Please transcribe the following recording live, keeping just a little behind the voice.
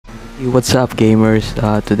Hey, what's up gamers?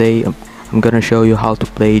 Today I'm gonna show you how to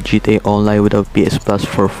play GTA Online without PS Plus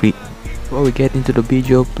for free. Before we get into the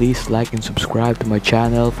video, please like and subscribe to my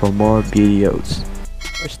channel for more videos.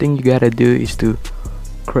 First thing you gotta do is to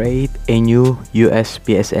create a new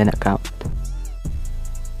USPSN account.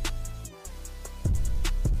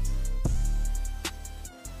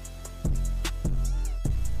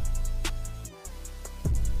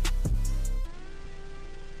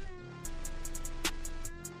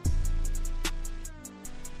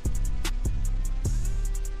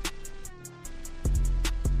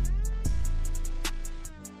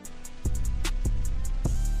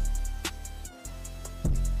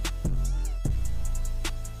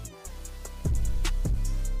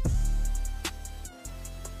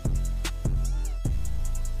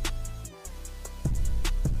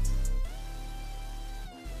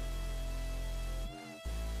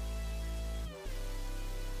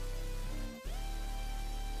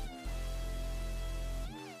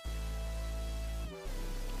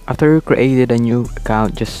 After you created a new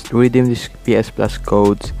account, just redeem these PS Plus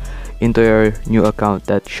codes into your new account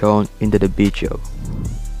that's shown into the video.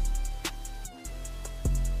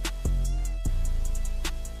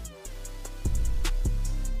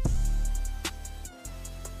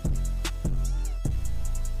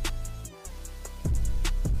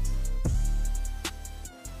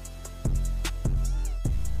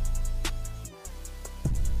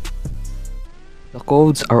 The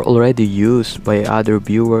codes are already used by other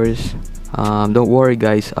viewers. Don't worry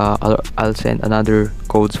guys, I'll send another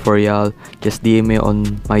codes for y'all. Just DM me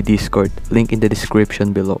on my Discord, link in the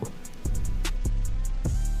description below.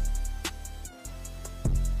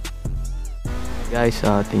 Guys,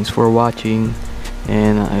 thanks for watching,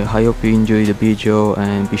 and I hope you enjoy the video,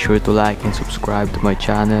 and be sure to like and subscribe to my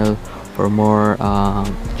channel for more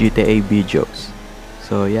GTA videos.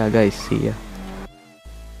 So yeah guys, see ya.